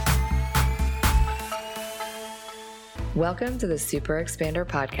Welcome to the Super Expander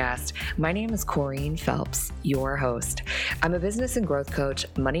podcast. My name is Corrine Phelps, your host. I'm a business and growth coach,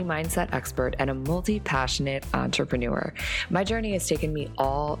 money mindset expert, and a multi-passionate entrepreneur. My journey has taken me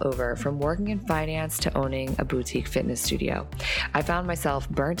all over, from working in finance to owning a boutique fitness studio. I found myself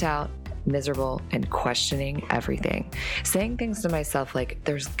burnt out, miserable, and questioning everything. Saying things to myself like,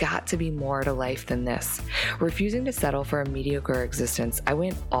 there's got to be more to life than this. Refusing to settle for a mediocre existence, I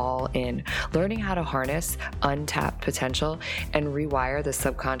went all in, learning how to harness untapped potential and rewire the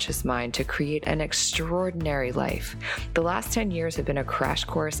subconscious mind to create an extraordinary life. The last 10 years have been a crash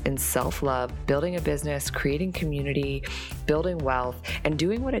course in self-love, building a business, creating community, building wealth, and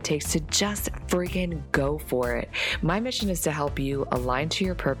doing what it takes to just freaking go for it. My mission is to help you align to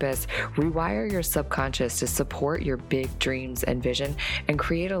your purpose, rewire your subconscious to support your big dreams and vision, and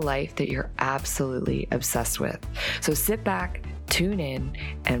create a life that you're absolutely obsessed with. So sit back, tune in,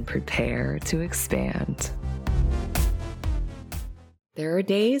 and prepare to expand. There are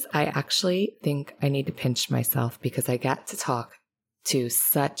days I actually think I need to pinch myself because I get to talk to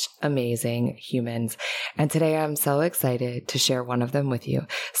such amazing humans. And today I'm so excited to share one of them with you,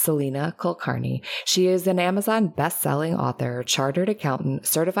 Salena Kulkarni. She is an Amazon best-selling author, chartered accountant,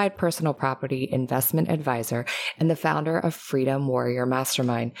 certified personal property investment advisor, and the founder of Freedom Warrior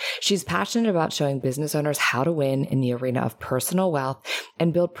Mastermind. She's passionate about showing business owners how to win in the arena of personal wealth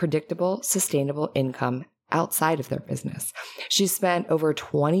and build predictable, sustainable income outside of their business. She's spent over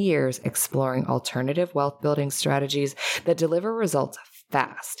 20 years exploring alternative wealth building strategies that deliver results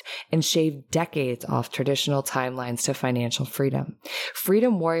fast and shave decades off traditional timelines to financial freedom.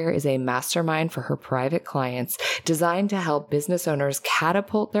 Freedom Warrior is a mastermind for her private clients designed to help business owners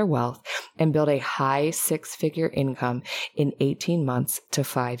catapult their wealth and build a high six-figure income in 18 months to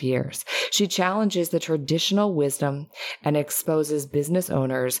 5 years. She challenges the traditional wisdom and exposes business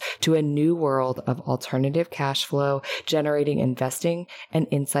owners to a new world of alternative cash flow, generating investing and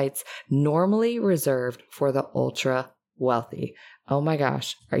insights normally reserved for the ultra wealthy. Oh my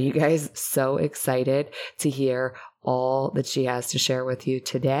gosh, are you guys so excited to hear all that she has to share with you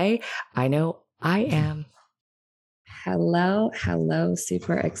today? I know I am. Hello,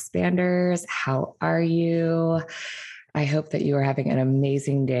 Super Expanders. How are you? I hope that you are having an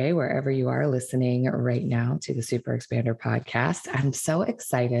amazing day wherever you are listening right now to the Super Expander podcast. I'm so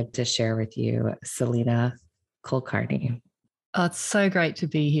excited to share with you Salena Kulkarni. Oh, it's so great to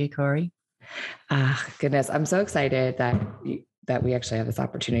be here, Corey. Goodness, I'm so excited that we actually have this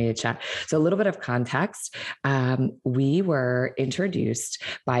opportunity to chat. So a little bit of context. We were introduced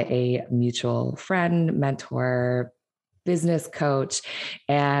by a mutual friend, mentor, business coach,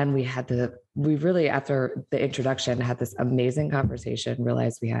 and we really, after the introduction, had this amazing conversation,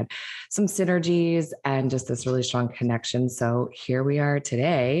 realized we had some synergies and just this really strong connection. So here we are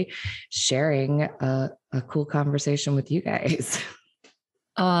today sharing a cool conversation with you guys.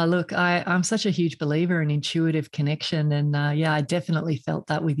 Oh, look, I'm such a huge believer in intuitive connection. And I definitely felt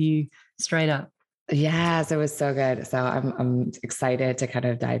that with you straight up. Yes, it was so good. So I'm excited to kind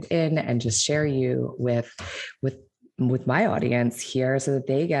of dive in and just share you with my audience here so that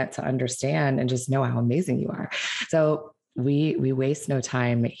they get to understand and just know how amazing you are. So we waste no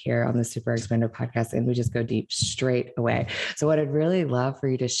time here on the Super Expander podcast, and we just go deep straight away. So what I'd really love for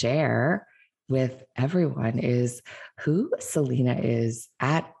you to share with everyone is who Salena is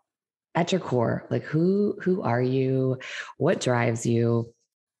at your core. Like who are you? What drives you?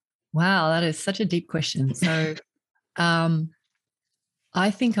 Wow, that is such a deep question. So I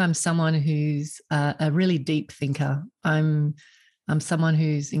think I'm someone who's a really deep thinker. I'm someone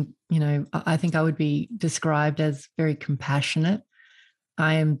who's, I think I would be described as very compassionate.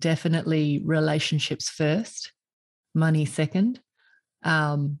 I am definitely relationships first, money second.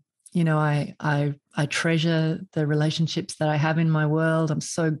 I treasure the relationships that I have in my world. I'm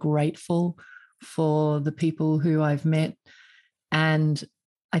so grateful for the people who I've met. And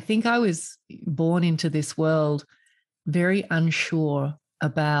I think I was born into this world very unsure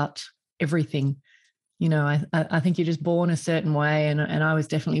about everything. I think you're just born a certain way. And I was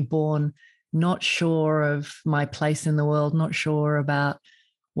definitely born not sure of my place in the world, not sure about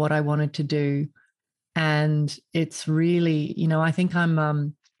what I wanted to do. And it's really, I think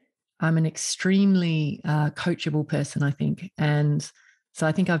I'm an extremely coachable person, I think. And so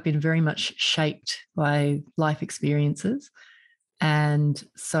I think I've been very much shaped by life experiences. And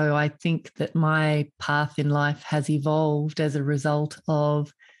so I think that my path in life has evolved as a result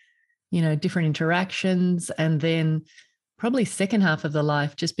of, different interactions. And then probably second half of the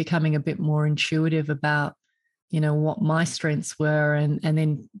life, just becoming a bit more intuitive about, what my strengths were and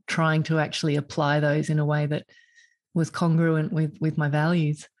then trying to actually apply those in a way that was congruent with my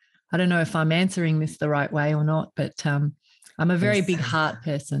values. I don't know if I'm answering this the right way or not, but I'm a very big heart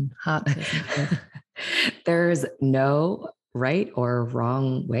person first. There's no right or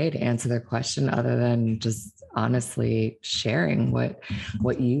wrong way to answer the question other than just honestly sharing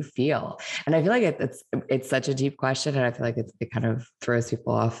what you feel. And I feel like it's such a deep question, and I feel like it kind of throws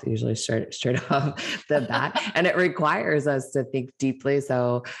people off usually straight off the bat, and it requires us to think deeply.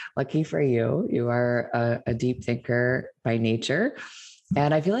 So lucky for you, you are a deep thinker by nature.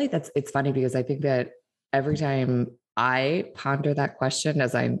 And I feel like it's funny because I think that every time I ponder that question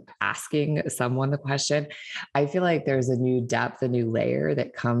as I'm asking someone the question, I feel like there's a new depth, a new layer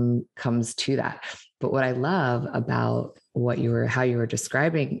that comes to that. But what I love about how you were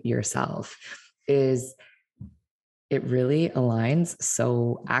describing yourself is it really aligns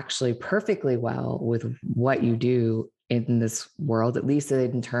so actually perfectly well with what you do in this world, at least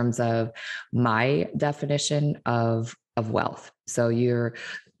in terms of my definition of wealth.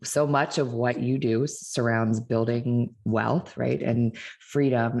 So much of what you do surrounds building wealth, right? And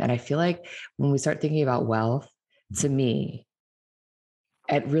freedom. And I feel like when we start thinking about wealth, to me,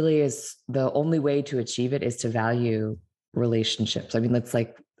 it really is the only way to achieve it is to value relationships. I mean, that's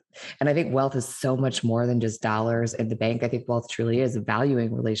like, and I think wealth is so much more than just dollars in the bank. I think wealth truly is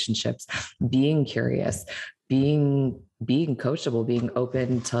valuing relationships, being curious, being coachable, being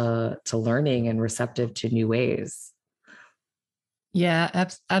open to learning and receptive to new ways. Yeah,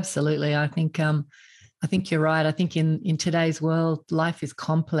 absolutely. I think you're right. I think in today's world, life is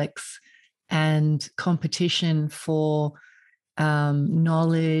complex, and competition for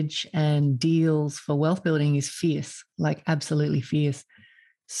knowledge and deals for wealth building is fierce, like absolutely fierce.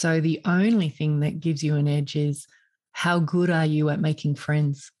 So the only thing that gives you an edge is how good are you at making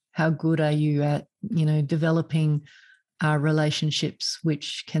friends? How good are you at, developing relationships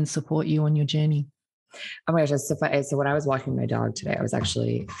which can support you on your journey? Oh my gosh, that's so funny. So when I was walking my dog today, I was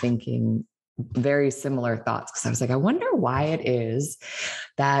actually thinking very similar thoughts because I was like, I wonder why it is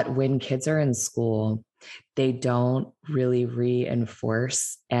that when kids are in school, they don't really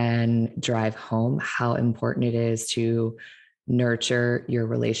reinforce and drive home how important it is to nurture your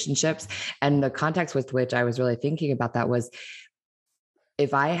relationships. And the context with which I was really thinking about that was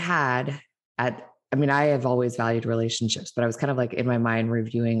if I had I have always valued relationships, but I was kind of like in my mind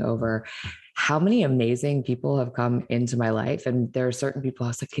reviewing over how many amazing people have come into my life. And there are certain people I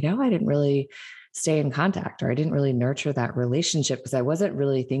was like, I didn't really stay in contact, or I didn't really nurture that relationship because I wasn't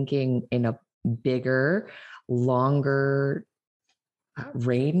really thinking in a bigger, longer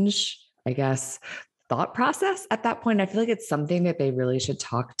range, I guess, thought process at that point. I feel like it's something that they really should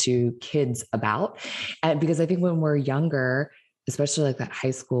talk to kids about. And because I think when we're younger, especially like that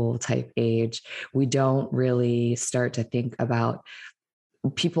high school type age, we don't really start to think about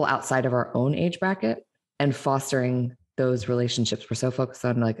people outside of our own age bracket and fostering those relationships. We're so focused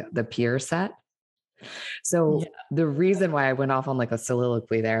on like the peer set. So the reason why I went off on like a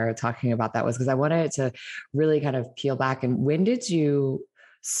soliloquy there talking about that was because I wanted to really kind of peel back. And when did you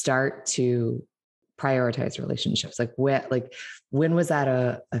start to prioritize relationships? Like when was that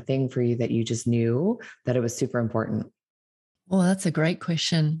a thing for you that you just knew that it was super important? Well, that's a great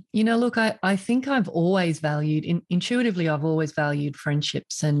question. Look, I think I've always valued, intuitively, I've always valued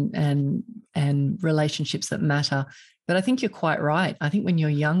friendships and relationships that matter. But I think you're quite right. I think when you're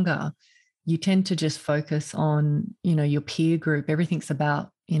younger, you tend to just focus on, your peer group. Everything's about,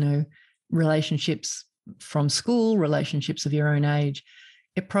 relationships from school, relationships of your own age.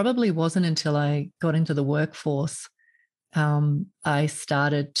 It probably wasn't until I got into the workforce I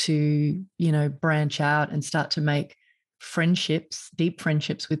started to, branch out and start to make friendships, deep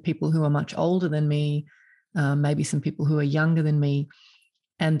friendships with people who are much older than me, maybe some people who are younger than me.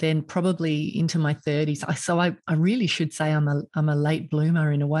 And then probably into my 30s. I really should say I'm a late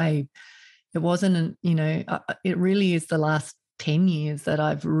bloomer in a way. It wasn't, it really is the last 10 years that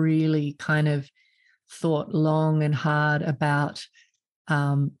I've really kind of thought long and hard about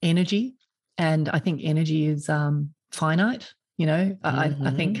energy. And I think energy is finite.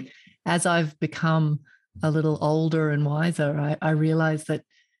 I think as I've become a little older and wiser, I realized that,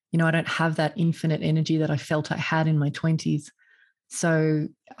 I don't have that infinite energy that I felt I had in my 20s. So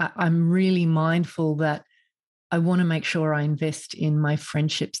I'm really mindful that I want to make sure I invest in my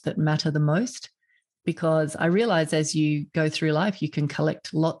friendships that matter the most, because I realize as you go through life, you can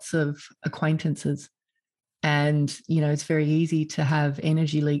collect lots of acquaintances. And, it's very easy to have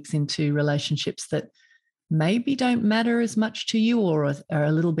energy leaks into relationships that maybe don't matter as much to you or are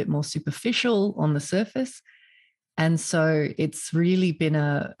a little bit more superficial on the surface. And so it's really been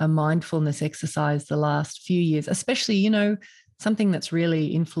a mindfulness exercise the last few years, especially, something that's really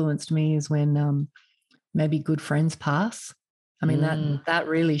influenced me is when maybe good friends pass. I mean, that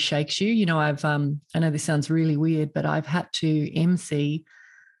really shakes you. You know, I know this sounds really weird, but I've had to MC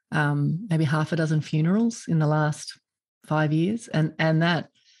maybe half a dozen funerals in the last 5 years. And that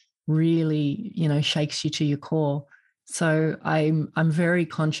really, you know, shakes you to your core. So I'm very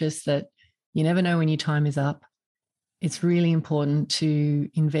conscious that you never know when your time is up. It's really important to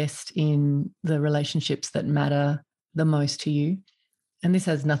invest in the relationships that matter the most to you. And this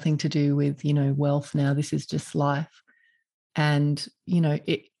has nothing to do with, you know, wealth now. This is just life. And, you know,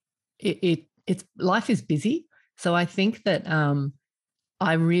 it's life is busy. So I think that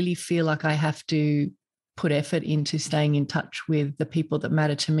I really feel like I have to put effort into staying in touch with the people that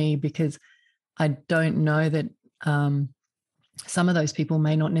matter to me, because I don't know that some of those people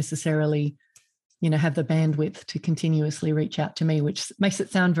may not necessarily, you know, have the bandwidth to continuously reach out to me, which makes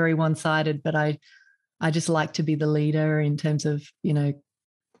it sound very one-sided, but I just like to be the leader in terms of, you know,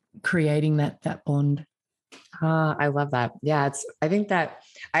 creating that bond. I love that. Yeah. I think that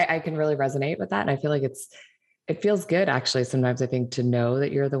I can really resonate with that. And I feel like it feels good actually. Sometimes I think to know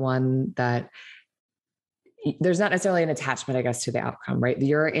that you're the one that there's not necessarily an attachment, I guess, to the outcome, right?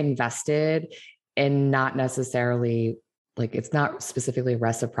 You're invested in not necessarily like, it's not specifically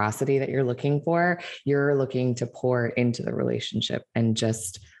reciprocity that you're looking for. You're looking to pour into the relationship and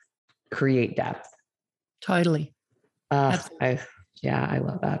just create depth. Totally. I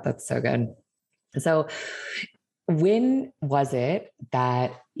love that. That's so good. So when was it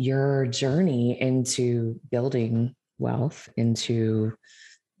that your journey into building wealth, into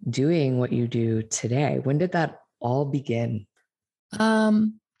doing what you do today, when did that all begin?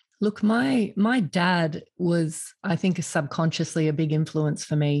 Look, my dad was, I think, subconsciously a big influence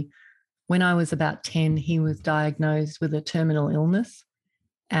for me. When I was about 10, he was diagnosed with a terminal illness.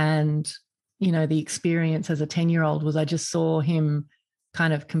 And, you know, the experience as a 10-year-old was I just saw him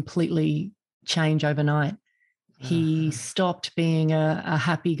kind of completely change overnight. He stopped being a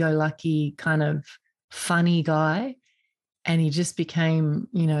happy-go-lucky kind of funny guy, and he just became,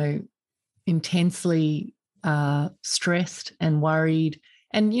 you know, intensely stressed and worried.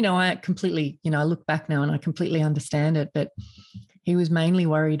 And, you know, I completely, you know, I look back now and I completely understand it, but he was mainly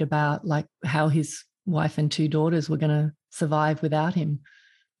worried about like how his wife and 2 daughters were going to survive without him.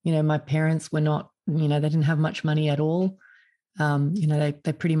 You know, my parents were not, you know, they didn't have much money at all. You know,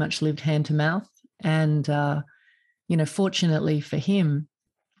 they pretty much lived hand to mouth. And, you know, fortunately for him,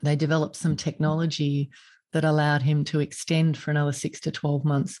 they developed some technology that allowed him to extend for another 6 to 12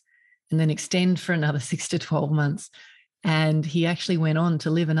 months and then extend for another 6 to 12 months. And he actually went on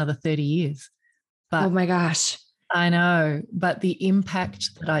to live another 30 years. But oh my gosh. I know. But the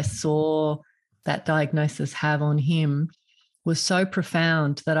impact that I saw that diagnosis have on him was so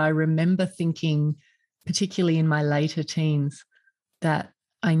profound that I remember thinking, particularly in my later teens, that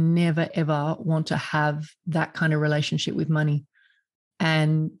I never, ever want to have that kind of relationship with money.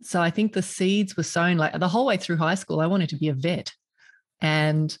 And so I think the seeds were sown like the whole way through high school. I wanted to be a vet.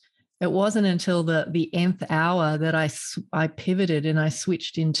 And it wasn't until the nth hour that I pivoted and I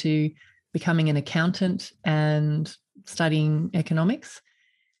switched into becoming an accountant and studying economics.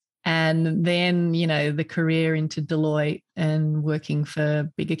 And then, you know, the career into Deloitte and working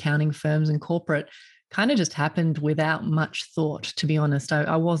for big accounting firms and corporate kind of just happened without much thought, to be honest.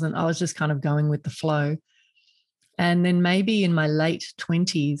 I was just kind of going with the flow. And then maybe in my late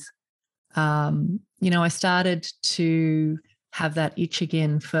 20s, you know, I started to have that itch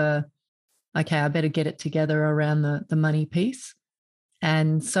again for, okay, I better get it together around the money piece.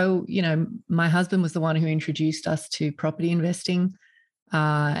 And so, you know, my husband was the one who introduced us to property investing.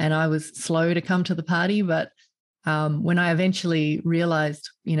 And I was slow to come to the party, but when I eventually realized,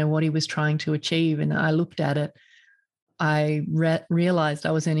 you know, what he was trying to achieve and I looked at it, I realized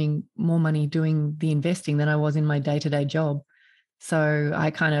I was earning more money doing the investing than I was in my day-to-day job. So I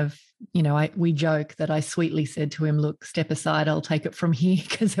kind of, you know, we joke that I sweetly said to him, look, step aside, I'll take it from here,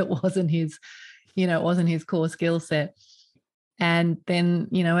 because it wasn't his, you know, it wasn't his core skill set. And then,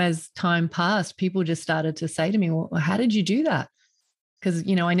 you know, as time passed, people just started to say to me, well, how did you do that? Because,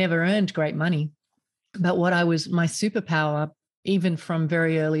 you know, I never earned great money. But my superpower, even from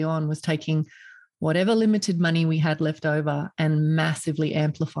very early on, was taking whatever limited money we had left over and massively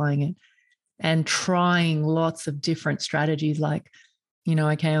amplifying it and trying lots of different strategies like, you know,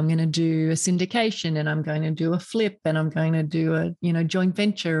 okay, I'm going to do a syndication and I'm going to do a flip and I'm going to do a, you know, joint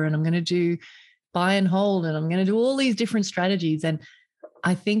venture and I'm going to do buy and hold and I'm going to do all these different strategies. And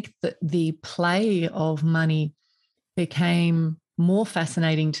I think that the play of money became more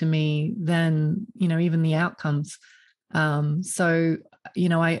fascinating to me than, you know, even the outcomes. So, you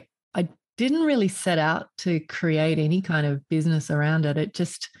know, I didn't really set out to create any kind of business around it. It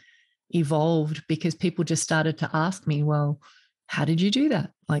just evolved because people just started to ask me, well, how did you do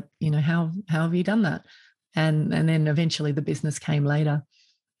that? Like, how have you done that? And then eventually the business came later.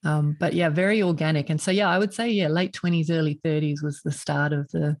 But yeah, very organic. And so, yeah, I would say, yeah, late 20s, early 30s was the start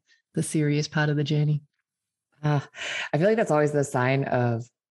of the serious part of the journey. I feel like that's always the sign of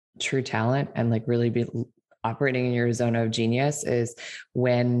true talent and like really be operating in your zone of genius is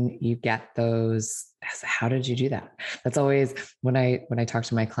when you get those. How did you do that? That's always when I talk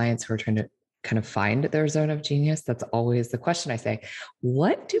to my clients who are trying to kind of find their zone of genius. That's always the question I say.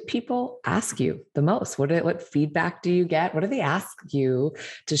 What do people ask you the most? What feedback do you get? What do they ask you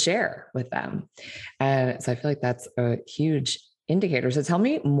to share with them? And so I feel like that's a huge indicator. So tell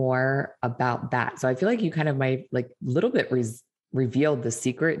me more about that. So I feel like you kind of might like little bit revealed the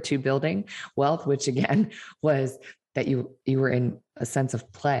secret to building wealth, which again was that you were in a sense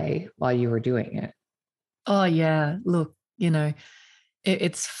of play while you were doing it. Oh yeah, look,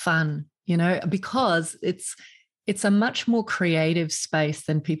 it's fun, because it's a much more creative space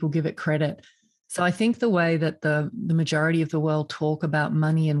than people give it credit. So I think the way that the majority of the world talk about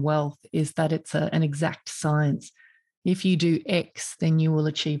money and wealth is that it's an exact science. If you do X, then you will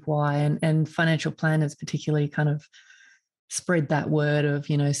achieve Y. And financial planners particularly kind of spread that word of,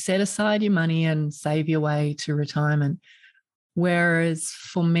 set aside your money and save your way to retirement. Whereas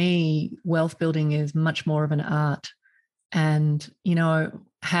for me, wealth building is much more of an art. And,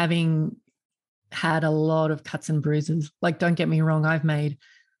 having had a lot of cuts and bruises, like, don't get me wrong, I've made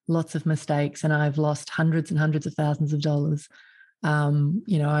lots of mistakes and I've lost hundreds and hundreds of thousands of dollars.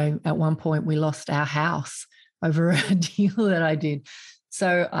 At one point we lost our house over a deal that I did.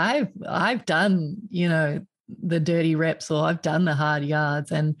 So I've done, the dirty reps, or I've done the hard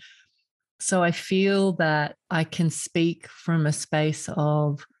yards. And so I feel that I can speak from a space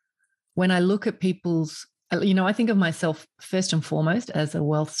of when I look at people's, I think of myself first and foremost as a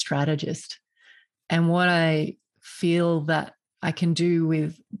wealth strategist. And what I feel that I can do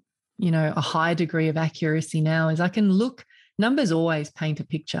with, a high degree of accuracy now is I can look, numbers always paint a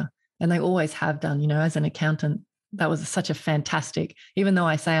picture, and they always have done. As an accountant, that was such a fantastic, even though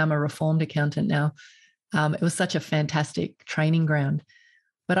I say I'm a reformed accountant now, it was such a fantastic training ground.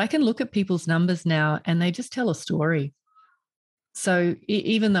 But I can look at people's numbers now and they just tell a story. So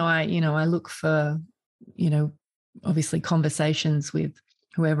even though I look for, obviously conversations with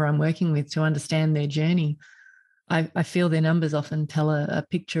whoever I'm working with to understand their journey, I feel their numbers often tell a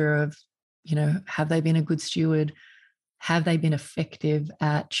picture of, have they been a good steward? Have they been effective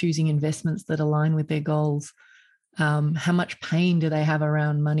at choosing investments that align with their goals? How much pain do they have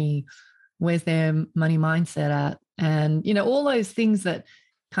around money? Where's their money mindset at? And, all those things that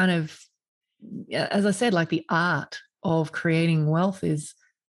kind of, as I said, like the art of creating wealth is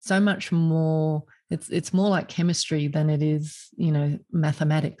so much more, it's more like chemistry than it is,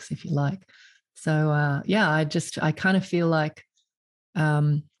 mathematics, if you like. So, I kind of feel like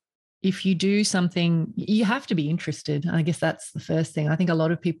if you do something, you have to be interested. I guess that's the first thing. I think a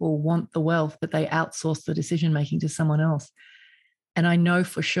lot of people want the wealth, but they outsource the decision-making to someone else. And I know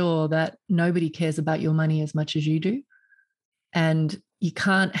for sure that nobody cares about your money as much as you do. And you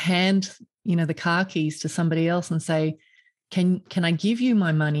can't hand, the car keys to somebody else and say, can I give you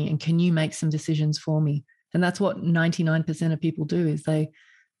my money and can you make some decisions for me? And that's what 99% of people do, is they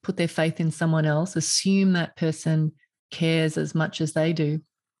put their faith in someone else, assume that person cares as much as they do,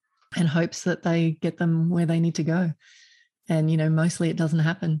 and hopes that they get them where they need to go. And, mostly it doesn't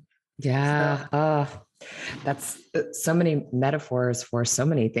happen. Yeah. That's so many metaphors for so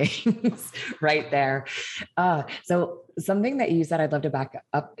many things right there. So something that you said, I'd love to back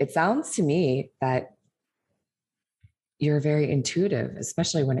up. It sounds to me that you're very intuitive,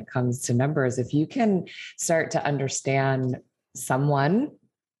 especially when it comes to numbers. If you can start to understand someone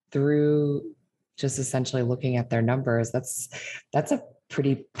through just essentially looking at their numbers, that's a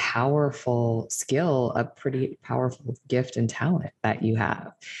pretty powerful skill, a pretty powerful gift and talent that you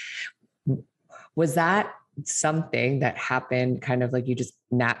have. Was that something that happened kind of like you just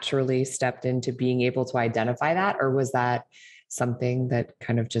naturally stepped into being able to identify that? Or was that something that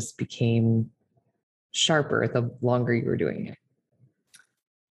kind of just became sharper the longer you were doing it?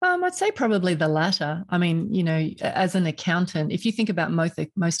 I'd say probably the latter. I mean, as an accountant, if you think about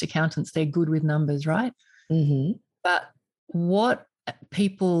most accountants, they're good with numbers, right? Mm-hmm. But what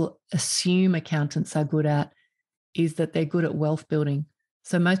people assume accountants are good at is that they're good at wealth building.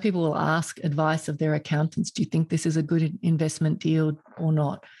 So most people will ask advice of their accountants. Do you think this is a good investment deal or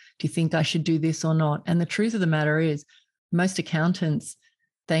not? Do you think I should do this or not? And the truth of the matter is, most accountants,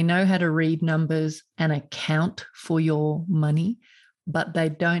 they know how to read numbers and account for your money, but they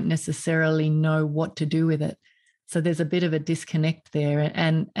don't necessarily know what to do with it. So there's a bit of a disconnect there.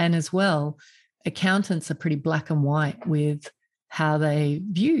 And as well, accountants are pretty black and white with how they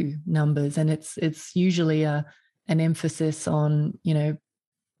view numbers. And it's usually an emphasis on,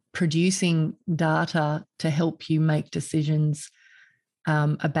 producing data to help you make decisions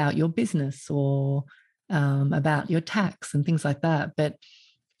about your business or about your tax and things like that. But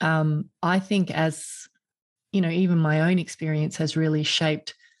I think as, even my own experience has really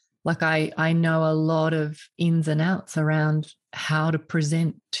shaped, like I know a lot of ins and outs around how to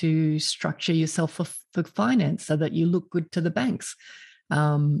present to structure yourself for finance so that you look good to the banks.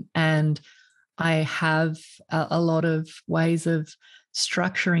 And I have a lot of ways of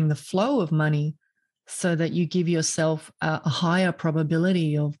structuring the flow of money so that you give yourself a higher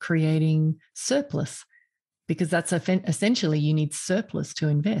probability of creating surplus, because that's essentially you need surplus to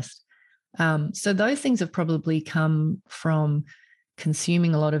invest. So those things have probably come from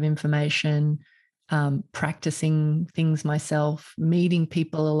consuming a lot of information, practicing things myself, meeting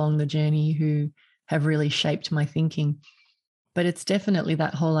people along the journey who have really shaped my thinking. But it's definitely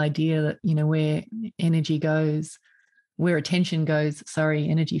that whole idea that, where energy goes, where attention goes,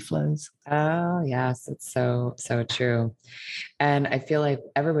 energy flows. Oh, yes, it's so, so true. And I feel like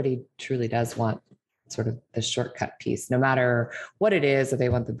everybody truly does want sort of the shortcut piece, no matter what it is. If they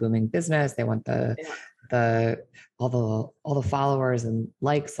want the booming business, they want all the followers and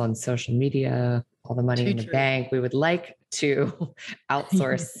likes on social media, all the money in the bank. We would like to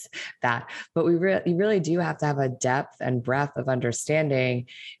outsource that, but you really do have to have a depth and breadth of understanding.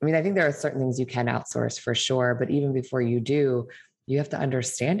 I mean, I think there are certain things you can outsource for sure, but even before you do, you have to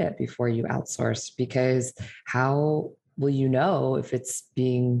understand it before you outsource, because how will you know if it's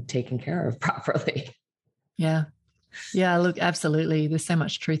being taken care of properly? Yeah. Yeah. Look, absolutely. There's so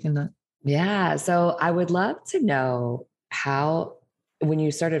much truth in that. Yeah. So I would love to know how, when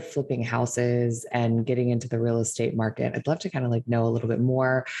you started flipping houses and getting into the real estate market, I'd love to kind of like know a little bit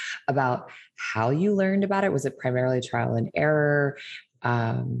more about how you learned about it. Was it primarily trial and error?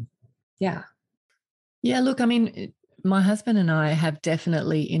 Yeah. Yeah. Look, I mean, my husband and I have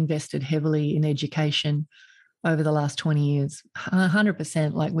definitely invested heavily in education over the last 20 years,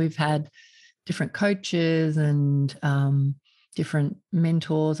 100%. Like we've had different coaches and different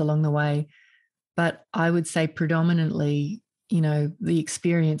mentors along the way. But I would say predominantly, the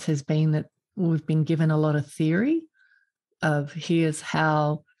experience has been that we've been given a lot of theory of here's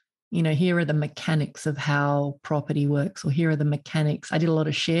how, here are the mechanics of how property works, or here are the mechanics. I did a lot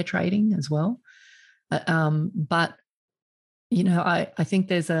of share trading as well. But I think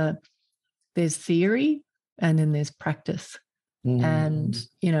there's theory and then there's practice. And,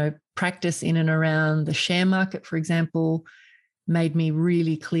 practice in and around the share market, for example, made me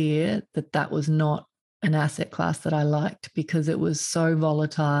really clear that that was not an asset class that I liked, because it was so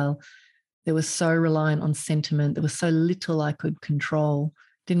volatile. There was so reliant on sentiment. There was so little I could control.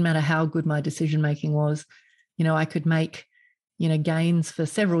 Didn't matter how good my decision-making was. I could make, gains for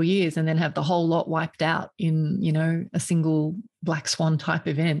several years and then have the whole lot wiped out in, a single black swan type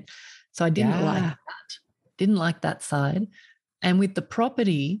event. So I didn't like that. Didn't like that side. And with the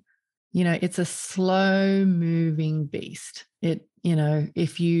property, it's a slow moving beast.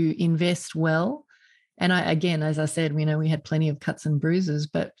 If you invest well, and again, as I said, we had plenty of cuts and bruises,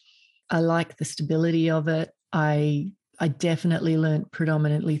 but I like the stability of it. I definitely learned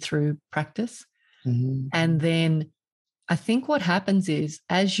predominantly through practice. Mm-hmm. And then I think what happens is,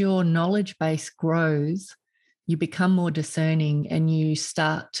 as your knowledge base grows, you become more discerning and you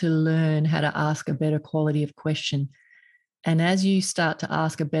start to learn how to ask a better quality of question. And as you start to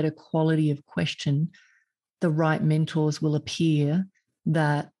ask a better quality of question, the right mentors will appear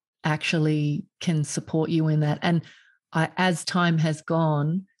that actually can support you in that. And as time has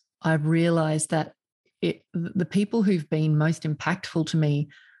gone, I've realized that the people who've been most impactful to me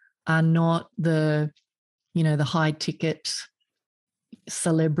are not the high ticket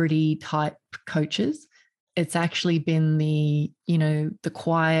celebrity type coaches. It's actually been the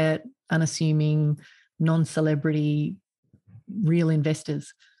quiet, unassuming, non-celebrity real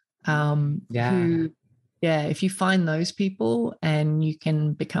investors who, if you find those people and you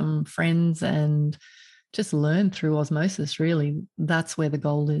can become friends and just learn through osmosis, really, that's where the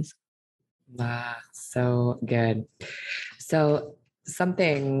gold is. So good. So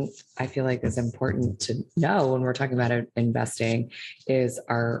something I feel like is important to know when we're talking about investing is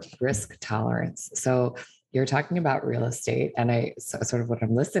our risk tolerance. So you're talking about real estate, and sort of what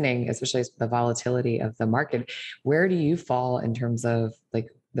I'm listening, especially the volatility of the market. Where do you fall in terms of like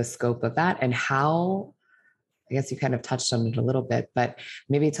the scope of that, and how, I guess you kind of touched on it a little bit, but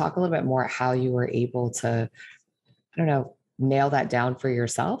maybe talk a little bit more how you were able to, I don't know, nail that down for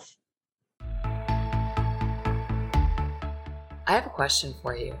yourself? I have a question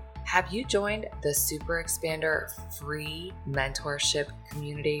for you. Have you joined the Super Expander free mentorship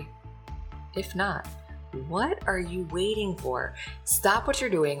community? If not, what are you waiting for? Stop what you're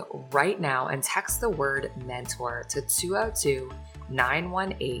doing right now and text the word mentor to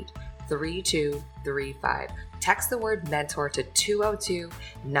 202-918-3235. Text the word mentor to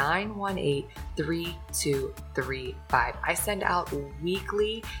 202-918-3235. I send out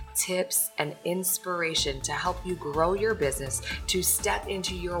weekly tips and inspiration to help you grow your business, to step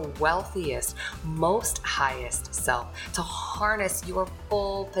into your wealthiest, most highest self, to harness your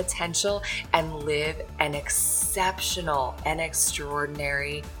full potential and live an exceptional and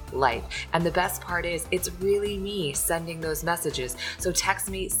extraordinary life. And the best part is, it's really me sending those messages. So text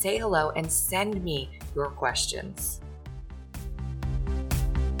me, say hello, and send me your questions.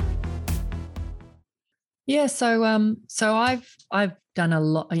 Yeah, so I've done a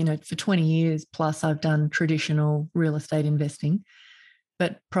lot, for 20 years plus I've done traditional real estate investing,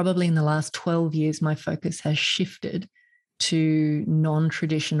 but probably in the last 12 years my focus has shifted to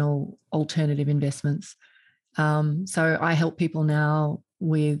non-traditional alternative investments. So I help people now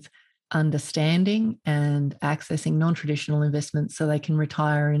with understanding and accessing non-traditional investments so they can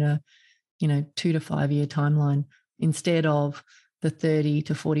retire in a 2 to 5 year timeline instead of the 30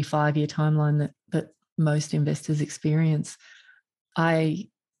 to 45 year timeline that most investors experience. I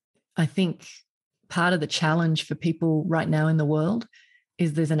think part of the challenge for people right now in the world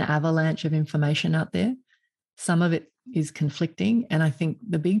is there's an avalanche of information out there. Some of it is conflicting. And I think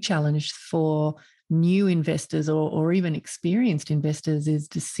the big challenge for new investors or even experienced investors is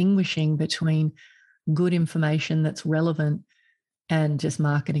distinguishing between good information that's relevant and just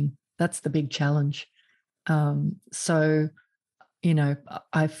marketing. That's the big challenge. So,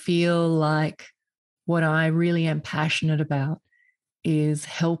 I feel like what I really am passionate about is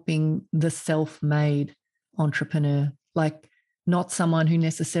helping the self-made entrepreneur, like not someone who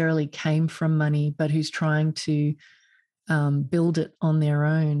necessarily came from money, but who's trying to build it on their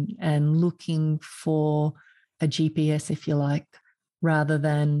own and looking for a GPS, if you like, rather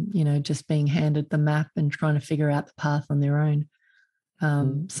than, just being handed the map and trying to figure out the path on their own.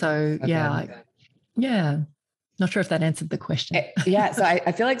 Not sure if that answered the question. Yeah. So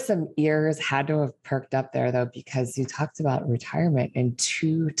I feel like some ears had to have perked up there though, because you talked about retirement in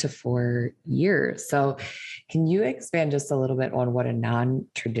 2 to 4 years. So can you expand just a little bit on what a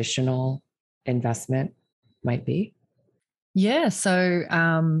non-traditional investment might be? Yeah. So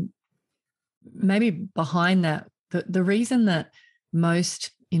maybe behind that, the reason that most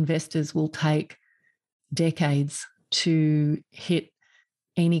investors will take decades to hit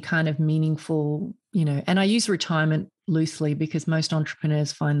any kind of meaningful, and I use retirement loosely because most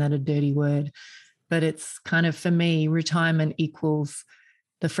entrepreneurs find that a dirty word, but it's kind of, for me, retirement equals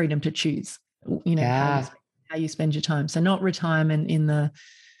the freedom to choose, how you spend your time. So not retirement in the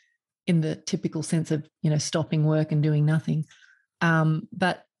typical sense of, stopping work and doing nothing.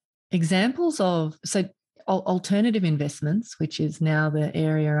 But examples of, so alternative investments, which is now the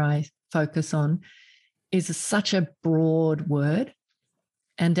area I focus on, is such a broad word.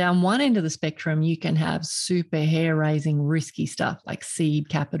 And down one end of the spectrum, you can have super hair-raising, risky stuff like seed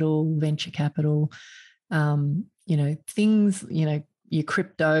capital, venture capital, things, your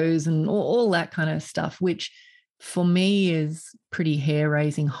cryptos and all that kind of stuff, which for me is pretty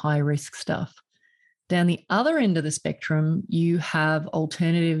hair-raising, high-risk stuff. Down the other end of the spectrum, you have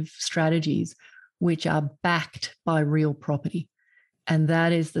alternative strategies which are backed by real property. And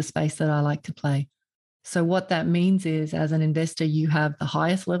that is the space that I like to play. So what that means is, as an investor, you have the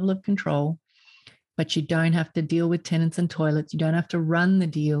highest level of control, but you don't have to deal with tenants and toilets. You don't have to run the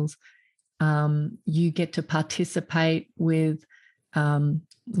deals. You get to participate with,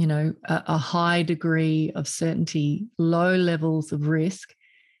 a high degree of certainty, low levels of risk,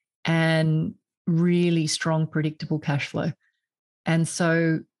 and really strong, predictable cash flow. And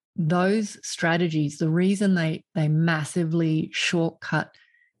so those strategies, the reason they massively shortcut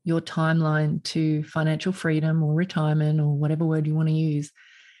your timeline to financial freedom or retirement or whatever word you want to use,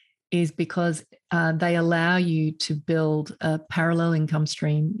 is because they allow you to build a parallel income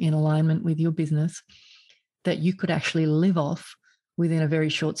stream in alignment with your business that you could actually live off within a very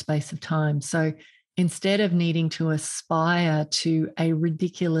short space of time. So instead of needing to aspire to a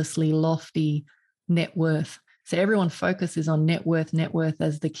ridiculously lofty net worth, so everyone focuses on net worth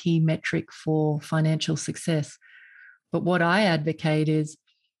as the key metric for financial success. But what I advocate is,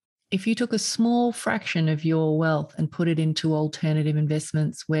 if you took a small fraction of your wealth and put it into alternative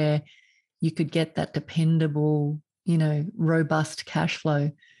investments where you could get that dependable, robust cash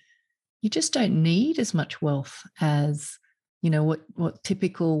flow, you just don't need as much wealth as, what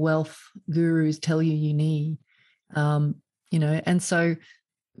typical wealth gurus tell you need. And so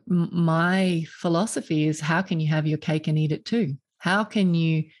my philosophy is, how can you have your cake and eat it too? How can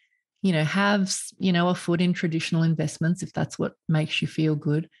you, have, a foot in traditional investments if that's what makes you feel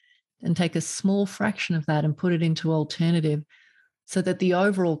good, and take a small fraction of that and put it into alternative, so that the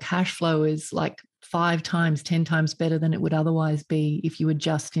overall cash flow is like 5 times, 10 times better than it would otherwise be if you were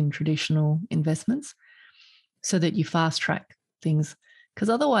just in traditional investments, so that you fast track things. Because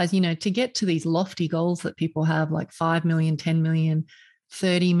otherwise, to get to these lofty goals that people have, like 5 million, 10 million,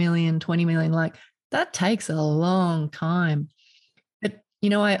 30 million, 20 million, like that takes a long time. But,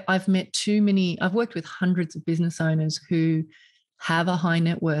 I've met I've worked with hundreds of business owners who have a high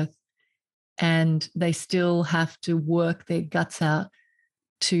net worth, and they still have to work their guts out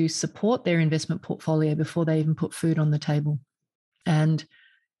to support their investment portfolio before they even put food on the table. And,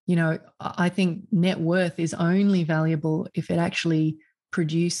 I think net worth is only valuable if it actually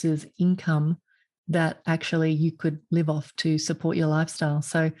produces income that actually you could live off to support your lifestyle.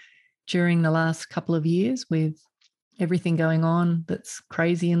 So during the last couple of years, with everything going on that's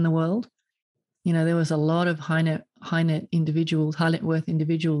crazy in the world, there was a lot of high net worth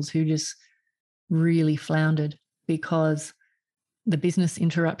individuals who just really floundered because the business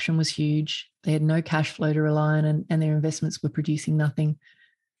interruption was huge. They had no cash flow to rely on, and their investments were producing nothing.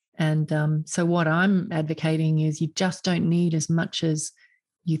 And so what I'm advocating is, you just don't need as much as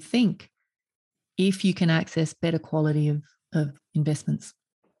you think if you can access better quality of investments.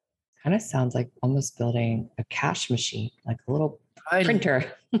 Kind of sounds like almost building a cash machine, like a little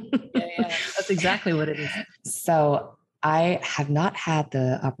printer. Yeah, that's exactly what it is. So I have not had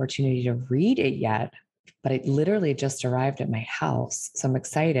the opportunity to read it yet, but it literally just arrived at my house. So I'm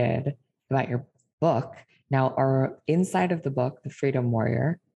excited about your book. Now, are inside of the book, The Freedom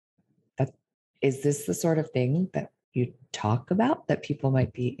Warrior, is this the sort of thing that you talk about, that people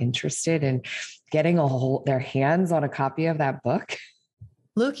might be interested in getting their hands on a copy of that book?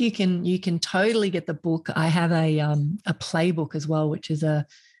 Look, you can totally get the book. I have a playbook as well, which is a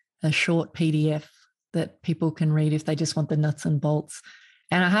short PDF that people can read if they just want the nuts and bolts.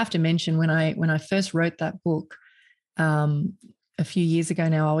 And I have to mention, when I first wrote that book a few years ago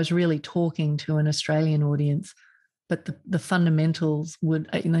now, I was really talking to an Australian audience, but the fundamentals would,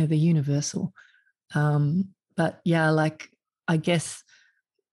 the universal. But yeah, like, I guess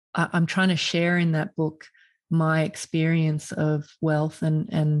I'm trying to share in that book my experience of wealth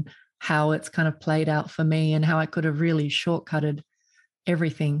and how it's kind of played out for me, and how I could have really shortcutted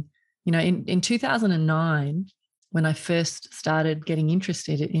everything. In 2009, when I first started getting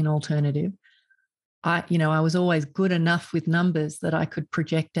interested in alternative, I was always good enough with numbers that I could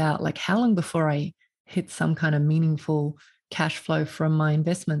project out, like, how long before I hit some kind of meaningful cash flow from my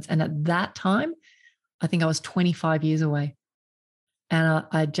investments. And at that time, I think I was 25 years away. And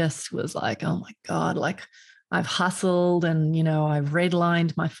I just was like, oh my God, like, I've hustled and, I've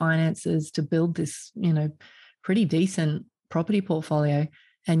redlined my finances to build this, pretty decent property portfolio.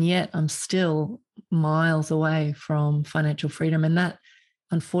 And yet I'm still miles away from financial freedom. And that,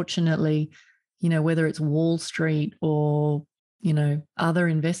 unfortunately, whether it's Wall Street or, other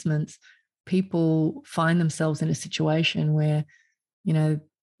investments, people find themselves in a situation where,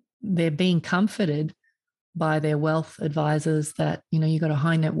 they're being comforted by their wealth advisors that, you got a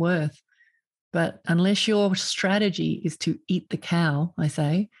high net worth. But unless your strategy is to eat the cow, I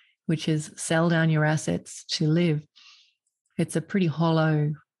say, which is sell down your assets to live, it's a pretty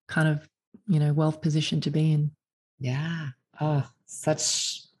hollow kind of, wealth position to be in. Yeah. Oh,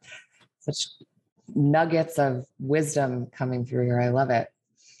 such nuggets of wisdom coming through here. I love it.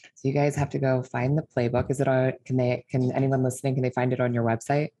 So you guys have to go find the playbook. Is it can anyone listening, can they find it on your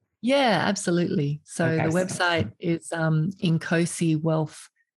website? Yeah, absolutely. So Okay. The website is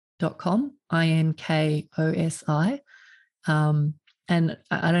inkosiwealth.com, INKOSI. And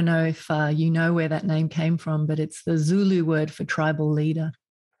I don't know if you know where that name came from, but it's the Zulu word for tribal leader.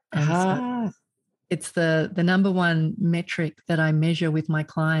 And so it's the number one metric that I measure with my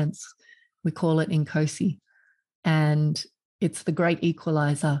clients. We call it Inkosi. And it's the great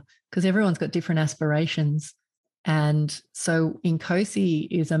equalizer, because everyone's got different aspirations. And so Inkosi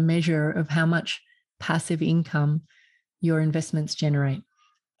is a measure of how much passive income your investments generate.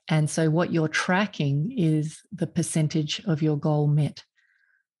 And so what you're tracking is the percentage of your goal met.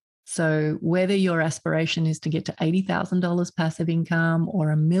 So whether your aspiration is to get to $80,000 passive income or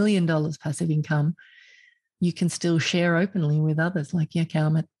 $1 million passive income, you can still share openly with others. Like, yeah, okay,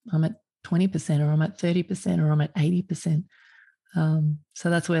 I'm at 20%, or I'm at 30%, or I'm at 80%. So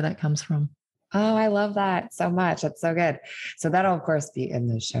that's where that comes from. Oh, I love that so much. That's so good. So that'll, of course, be in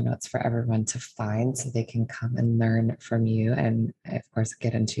the show notes for everyone to find, so they can come and learn from you and, of course,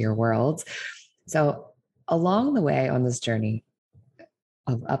 get into your worlds. So along the way on this journey,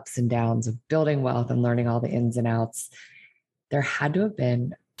 of ups and downs of building wealth and learning all the ins and outs, there had to have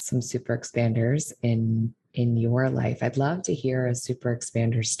been some super expanders in your life. I'd love to hear a super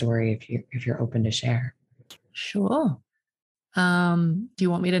expander story if you're open to share. Sure. Do you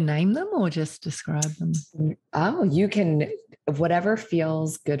want me to name them or just describe them? Oh, you can, whatever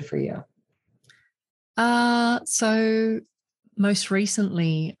feels good for you. So most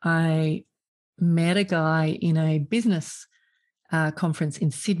recently, I met a guy in a business conference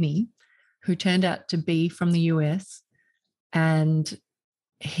in Sydney who turned out to be from the US. And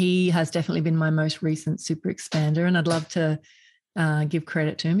he has definitely been my most recent super expander. And I'd love to give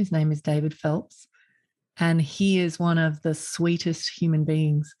credit to him. His name is David Phelps. And he is one of the sweetest human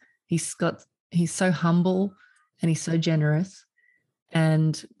beings. He's so humble and he's so generous.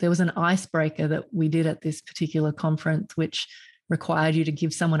 And there was an icebreaker that we did at this particular conference, which required you to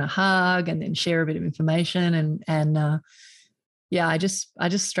give someone a hug and then share a bit of information. And yeah, I just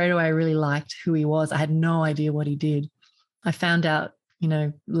straight away really liked who he was. I had no idea what he did. I found out,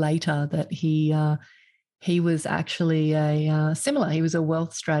 later that he was actually he was a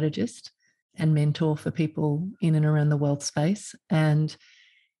wealth strategist and mentor for people in and around the wealth space. And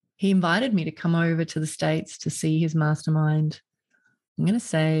he invited me to come over to the States to see his mastermind, I'm going to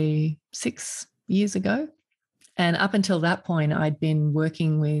say 6 years ago. And up until that point, I'd been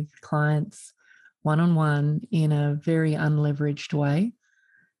working with clients one-on-one in a very unleveraged way.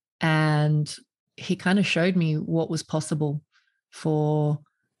 And he kind of showed me what was possible for,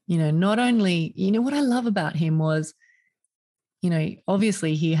 not only, what I love about him was,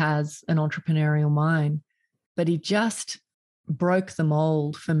 obviously he has an entrepreneurial mind, but he just broke the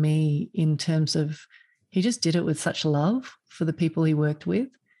mold for me in terms of he just did it with such love for the people he worked with,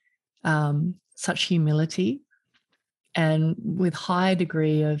 such humility, and with high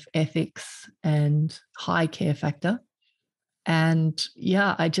degree of ethics and high care factor. And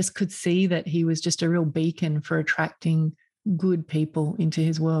yeah, I just could see that he was just a real beacon for attracting good people into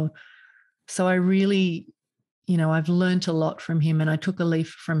his world. So I really, I've learned a lot from him, and I took a leaf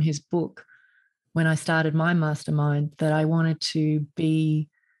from his book when I started my mastermind that I wanted to be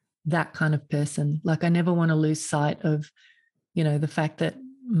that kind of person. Like I never want to lose sight of, the fact that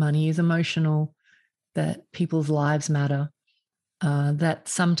money is emotional, that people's lives matter, that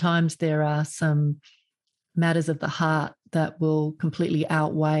sometimes there are some matters of the heart that will completely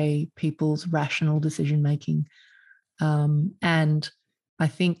outweigh people's rational decision making. And I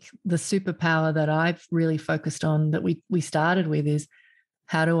think the superpower that I've really focused on that we started with is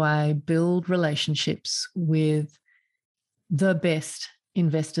how do I build relationships with the best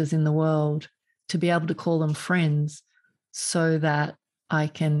investors in the world to be able to call them friends so that I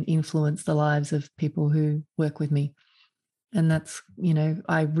can influence the lives of people who work with me. And that's,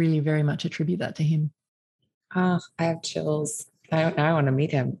 I really very much attribute that to him. Oh, I have chills. I want to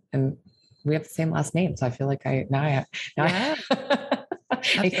meet him, and we have the same last name, so I feel like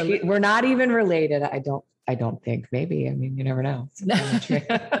we're not even related. I don't think. Maybe. I mean, you never know.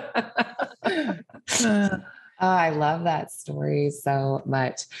 I love that story so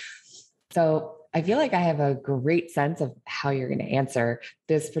much. So I feel like I have a great sense of how you're going to answer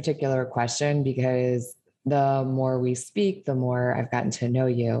this particular question, because the more we speak, the more I've gotten to know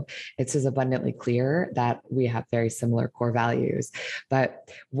you. It's as abundantly clear that we have very similar core values. But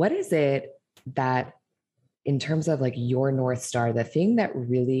what is it that, in terms of like your North Star, the thing that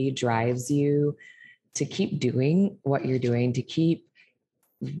really drives you to keep doing what you're doing, to keep,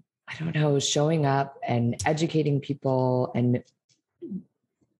 I don't know, showing up and educating people and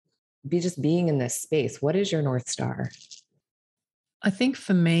being in this space? What is your North Star? I think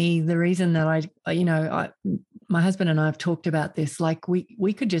for me, the reason that my husband and I have talked about this, like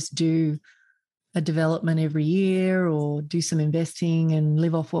we could just do a development every year or do some investing and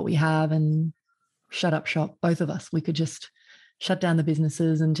live off what we have and shut up shop, both of us. We could just shut down the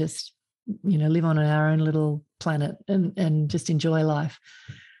businesses and just, live on our own little planet and just enjoy life.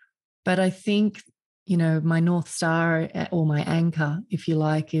 But I think, my North Star or my anchor, if you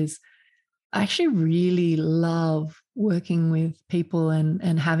like, is I actually really love working with people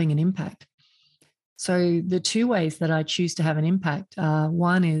and having an impact. So the two ways that I choose to have an impact,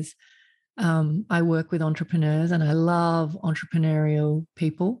 one is I work with entrepreneurs and I love entrepreneurial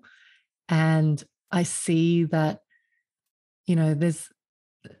people. And I see that,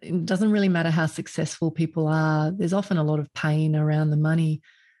 it doesn't really matter how successful people are. There's often a lot of pain around the money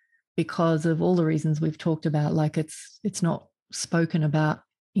because of all the reasons we've talked about. Like it's not spoken about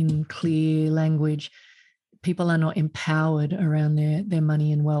in clear language. People are not empowered around their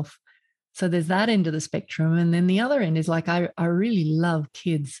money and wealth. So there's that end of the spectrum. And then the other end is like, I really love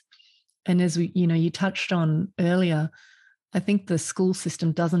kids. And as you touched on earlier, I think the school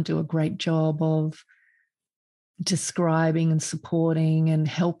system doesn't do a great job of describing and supporting and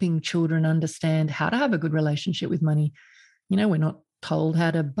helping children understand how to have a good relationship with money. We're not told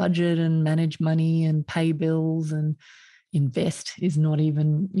how to budget and manage money and pay bills, and invest is not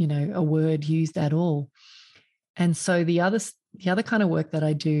even, a word used at all. And so the other kind of work that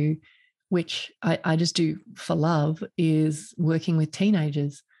I do, which I just do for love, is working with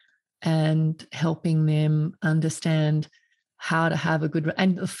teenagers and helping them understand how to have a good.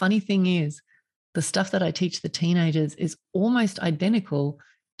 And the funny thing is, the stuff that I teach the teenagers is almost identical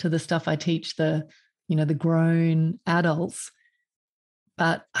to the stuff I teach the grown adults.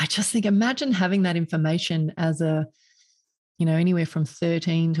 But I just think, imagine having that information as a, anywhere from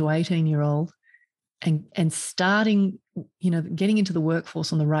 13 to 18-year-old, and starting, getting into the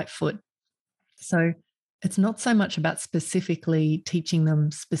workforce on the right foot. So it's not so much about specifically teaching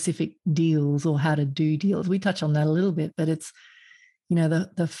them specific deals or how to do deals. We touch on that a little bit, but it's,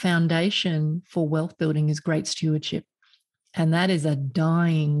 the foundation for wealth building is great stewardship. And that is a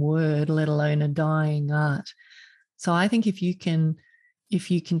dying word, let alone a dying art. So I think if you can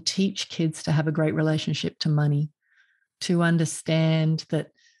teach kids to have a great relationship to money, to understand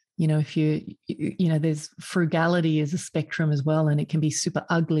that, if there's frugality is a spectrum as well, and it can be super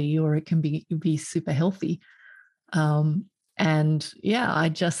ugly or it can be super healthy. And yeah, I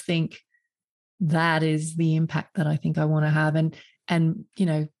just think that is the impact that I think I want to have. And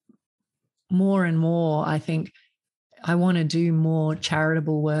more and more, I think I want to do more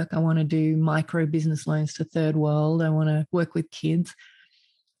charitable work. I want to do micro business loans to third world. I want to work with kids.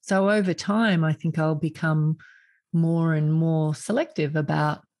 So over time, I think I'll become more and more selective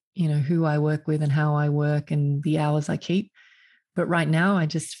about, who I work with and how I work and the hours I keep. But right now, I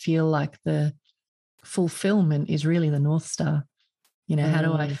just feel like the fulfillment is really the North Star. How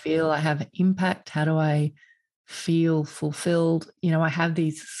do I feel I have impact? How do I feel fulfilled? I have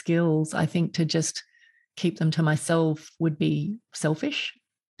these skills. I think to just keep them to myself would be selfish.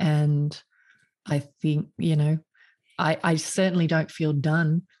 And I think, I certainly don't feel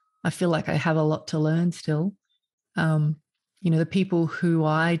done. I feel like I have a lot to learn still. The people who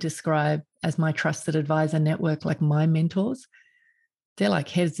I describe as my trusted advisor network, like my mentors, they're like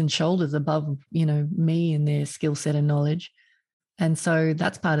heads and shoulders above, me and their skill set and knowledge. And so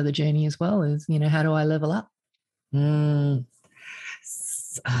that's part of the journey as well, is, how do I level up? All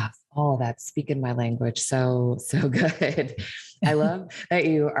of that, speaking my language. So good. I love that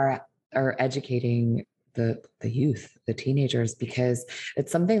you are educating the youth, the teenagers, because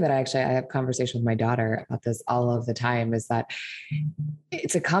it's something that I have conversation with my daughter about this all of the time, is that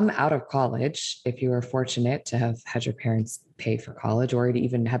to come out of college, if you are fortunate to have had your parents pay for college or to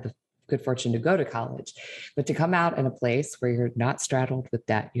even have the good fortune to go to college, but to come out in a place where you're not straddled with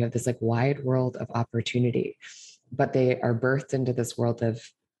debt, you have this like wide world of opportunity, but they are birthed into this world of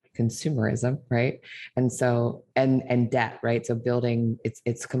consumerism, right? And so, and debt, right? So building,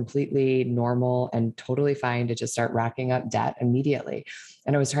 it's completely normal and totally fine to just start racking up debt immediately.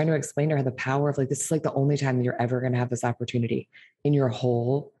 And I was trying to explain to her the power of like, this is like the only time that you're ever going to have this opportunity in your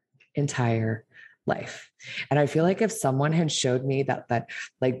whole entire life. And I feel like if someone had showed me that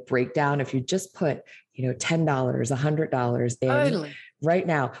like breakdown, if you just put, $10, $100 in Totally. right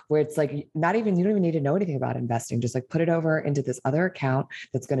now, where it's like, you don't even need to know anything about investing. Just like put it over into this other account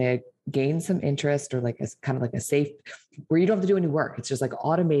that's going to gain some interest, or like a kind of like a safe, where you don't have to do any work. It's just like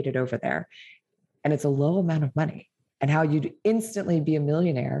automated over there. And it's a low amount of money, and how you'd instantly be a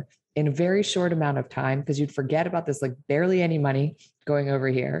millionaire in a very short amount of time, because you'd forget about this, like barely any money going over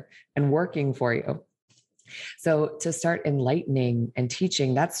here and working for you. So to start enlightening and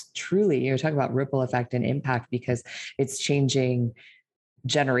teaching, that's truly, talking about ripple effect and impact, because it's changing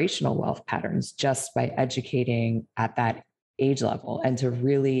generational wealth patterns just by educating at that age level, and to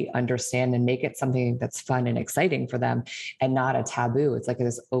really understand and make it something that's fun and exciting for them and not a taboo. It's like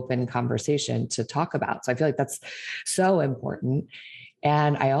this open conversation to talk about. So I feel like that's so important.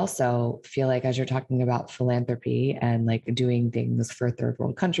 And I also feel like, as you're talking about philanthropy and like doing things for third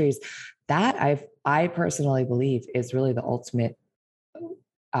world countries, that I personally believe is really the ultimate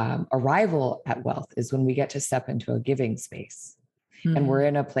arrival at wealth, is when we get to step into a giving space. And we're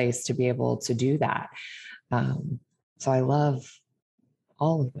in a place to be able to do that. So I love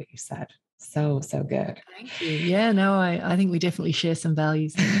all of what you said. So good. Thank you. Yeah, no, I think we definitely share some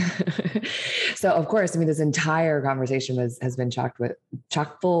values. So of course, this entire conversation has been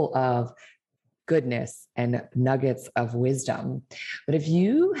chock full of goodness and nuggets of wisdom. But if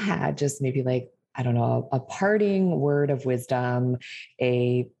you had just maybe like, I don't know, a parting word of wisdom,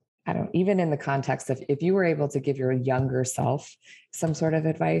 even in the context of if you were able to give your younger self some sort of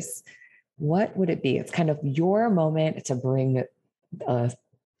advice, what would it be? It's kind of your moment to bring a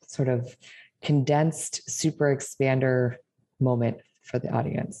sort of condensed super expander moment for the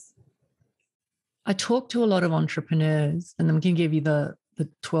audience. I talk to a lot of entrepreneurs, and I'm going to give you the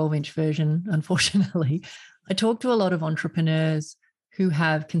 12-inch version, unfortunately. I talk to a lot of entrepreneurs who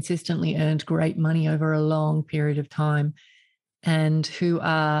have consistently earned great money over a long period of time and who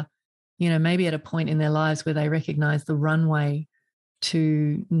are, maybe at a point in their lives where they recognize the runway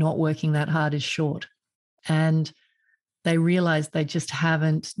to not working that hard is short. And they realize they just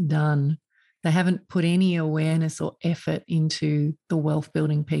they haven't put any awareness or effort into the wealth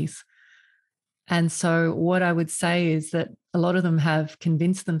building piece. And so what I would say is that a lot of them have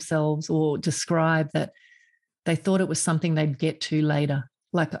convinced themselves or described that they thought it was something they'd get to later.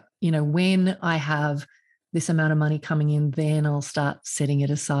 Like, when I have this amount of money coming in, then I'll start setting it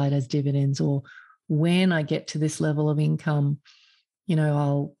aside as dividends. Or when I get to this level of income,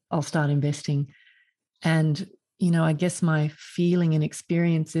 I'll start investing. And, I guess my feeling and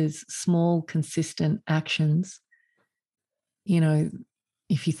experience is small, consistent actions.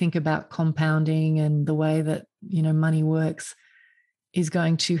 If you think about compounding and the way that, money works, is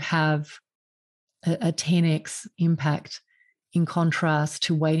going to have a 10x impact in contrast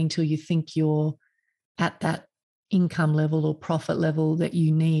to waiting till you think you're at that income level or profit level that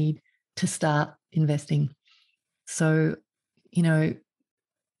you need to start investing. So, I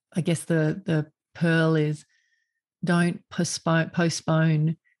guess the pearl is don't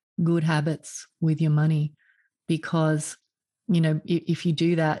postpone good habits with your money, because, if you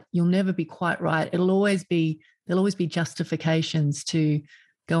do that, you'll never be quite right. There'll always be justifications to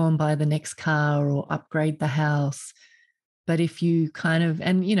go and buy the next car or upgrade the house. But if you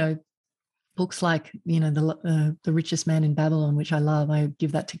books like, the Richest Man in Babylon, which I love, I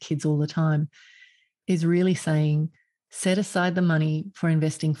give that to kids all the time, is really saying, set aside the money for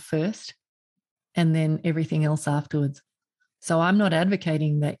investing first and then everything else afterwards. So I'm not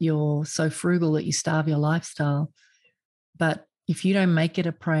advocating that you're so frugal that you starve your lifestyle. But if you don't make it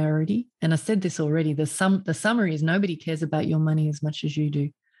a priority, and I said this already, the summary is nobody cares about your money as much as you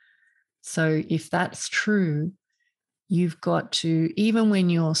do. So if that's true, you've got to, even when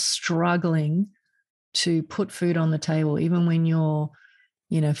you're struggling to put food on the table, even when you're,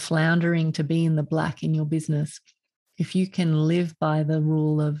 floundering to be in the black in your business, if you can live by the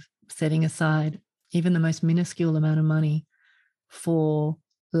rule of setting aside even the most minuscule amount of money for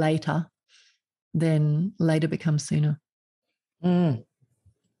later, then later becomes sooner.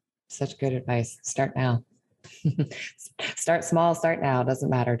 Such good advice. Start now. Start small, start now. Doesn't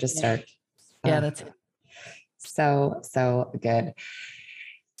matter. Just start. Yeah, that's it. So good.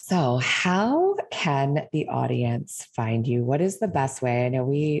 So how can the audience find you? What is the best way? I know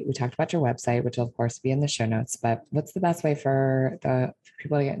we talked about your website, which will of course be in the show notes, but what's the best way for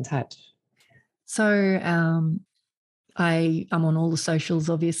people to get in touch? So I'm on all the socials,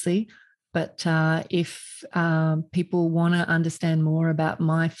 obviously, but if people want to understand more about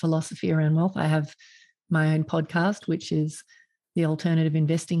my philosophy around wealth, I have my own podcast, which is the Alternative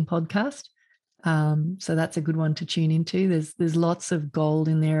Investing Podcast. So that's a good one to tune into. There's lots of gold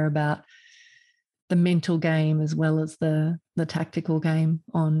in there about the mental game as well as the tactical game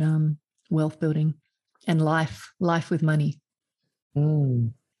on wealth building and life with money.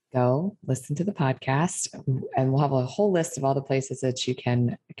 Go listen to the podcast, and we'll have a whole list of all the places that you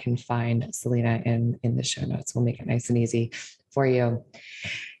can find Salena in the show notes. We'll make it nice and easy for you.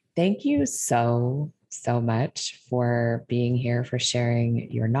 Thank you so much for being here, for sharing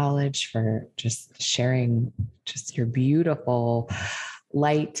your knowledge, for just sharing just your beautiful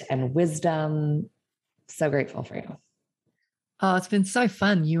light and wisdom. So grateful for you. Oh, it's been so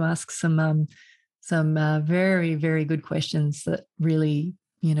fun. You ask some very, very good questions that really,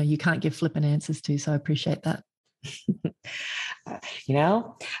 you can't give flippant answers to. So I appreciate that.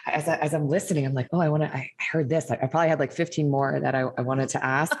 As I'm listening, I'm like, oh, I heard this. I probably had like 15 more that I wanted to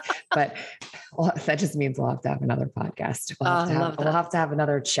ask, but that just means we'll have to have another podcast. We'll have to have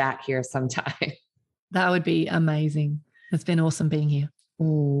another chat here sometime. That would be amazing. It's been awesome being here.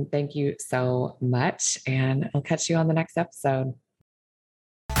 Thank you so much. And I'll catch you on the next episode.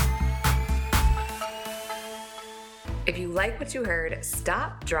 If you like what you heard,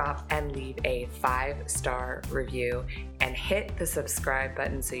 stop, drop, and leave a 5-star review and hit the subscribe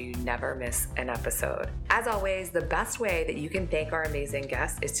button so you never miss an episode. As always, the best way that you can thank our amazing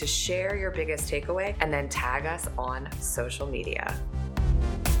guests is to share your biggest takeaway and then tag us on social media.